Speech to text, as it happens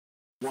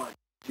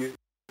2,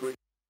 3.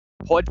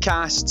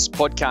 Podcasts.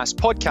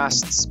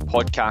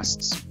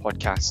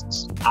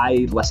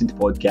 I listen to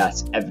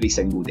podcasts every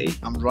single day.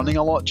 I'm running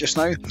a lot just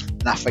now,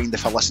 and I find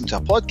if I listen to a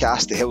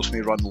podcast, it helps me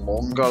run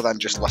longer than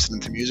just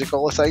listening to music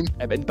all the time.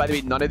 And by the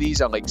way, none of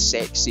these are like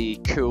sexy,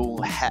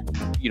 cool, hip,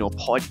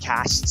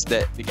 podcasts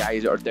that the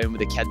guys that are down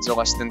with the kids are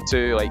listening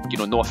to. Like,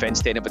 no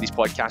offense to anybody's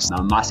podcast.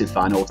 I'm a massive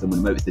fan of them when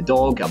I'm out with the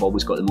dog. I've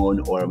always got them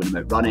on, or when I'm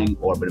out running,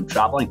 or when I'm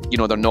travelling.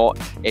 They're not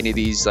any of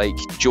these like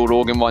Joe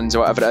Rogan ones or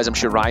whatever it is. I'm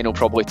sure Ryan will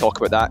probably talk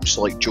about that.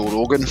 So like Joe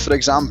Rogan, for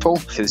example,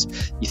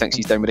 because he thinks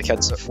he's down with the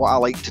kids. What I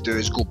like to do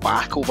is go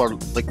back over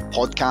like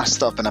podcasts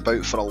that I've been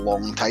about for a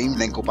long time,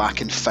 and then go back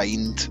and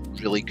find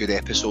really good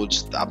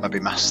episodes that I've maybe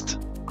missed.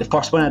 The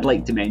first one I'd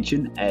like to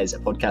mention is a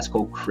podcast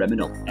called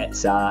Criminal.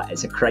 It's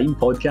a crime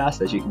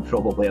podcast, as you can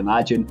probably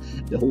imagine.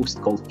 The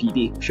host, called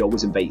Phoebe, she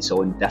always invites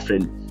on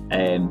different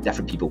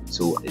people.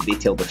 So they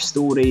tell their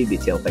story, they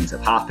tell things that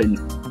have happened.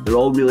 They're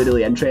all really,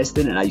 really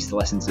interesting, and I used to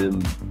listen to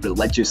them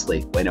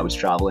religiously when I was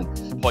travelling.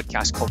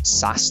 Podcast called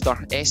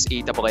SASTR,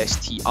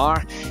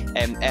 SASSTR.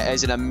 It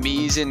is an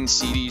amazing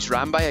series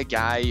ran by a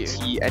guy.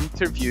 He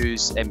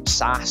interviews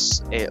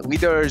SaaS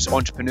leaders,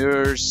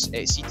 entrepreneurs,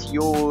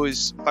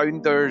 CTOs,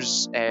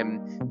 founders,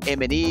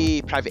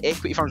 M&A, private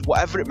equity firms,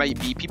 whatever it might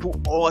be, people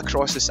all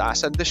across the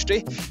SaaS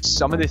industry.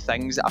 Some of the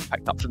things that I've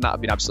picked up from that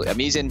have been absolutely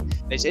amazing.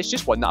 It's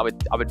just one that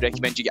I would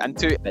recommend you get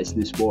into.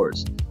 Business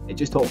Wars. It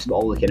just talks about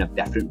all the kind of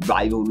different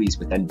rivalries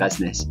within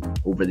business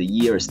over the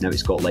years. Now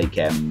it's got like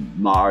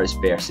Mars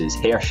versus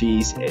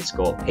Hershey's, it's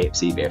got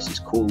Pepsi versus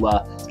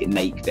Cola, it's got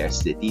Nike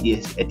versus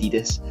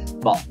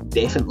Adidas. But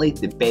definitely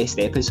the best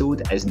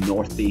episode is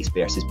North Face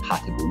versus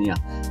Patagonia.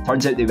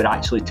 Turns out they were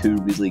actually two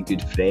really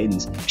good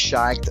friends.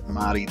 Shagged,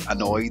 married,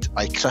 annoyed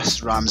by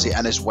Chris Ramsey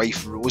and his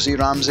wife Rosie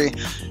Ramsey.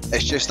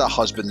 It's just a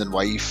husband and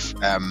wife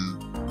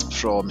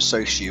from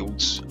South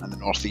Shields in the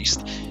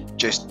northeast,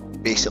 just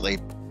basically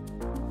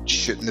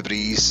shooting the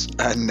breeze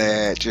and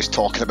just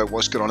talking about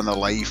what's going on in their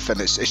life, and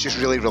it's just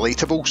really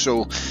relatable.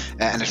 So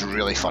and it's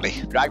really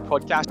funny. Rag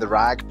podcast, the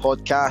Rag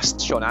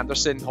podcast. Sean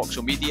Anderson,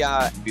 Hoxo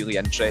Media. Really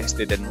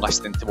interested in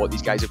listening to what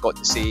these guys have got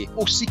to say.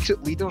 Oh,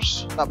 Secret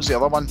Leaders, that was the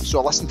other one. So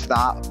I listened to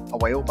that a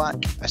while back.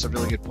 It's a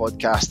really good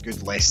podcast,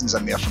 good lessons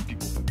in there from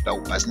people who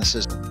built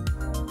businesses.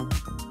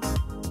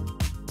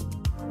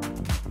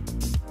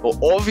 Well,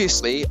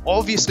 obviously,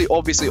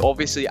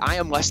 I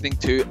am listening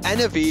to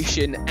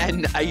Innovation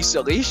in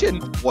Isolation.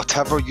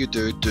 Whatever you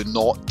do, do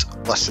not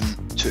listen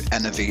to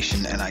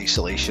Innovation in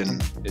Isolation.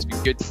 It's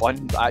been good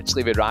fun,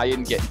 actually, with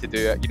Ryan getting to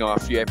do a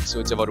few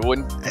episodes of our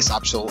own. It's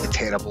absolutely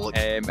terrible.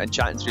 And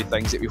chatting through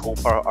things that we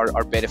hope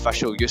are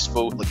beneficial,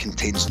 useful. It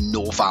contains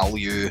no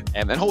value.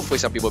 And hopefully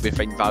some people will be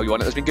finding value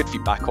on it. There's been good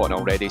feedback on it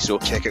already. So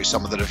check out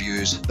some of the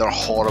reviews. They're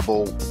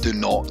horrible. Do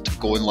not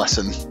go and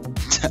listen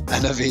to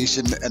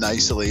Innovation in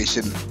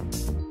Isolation.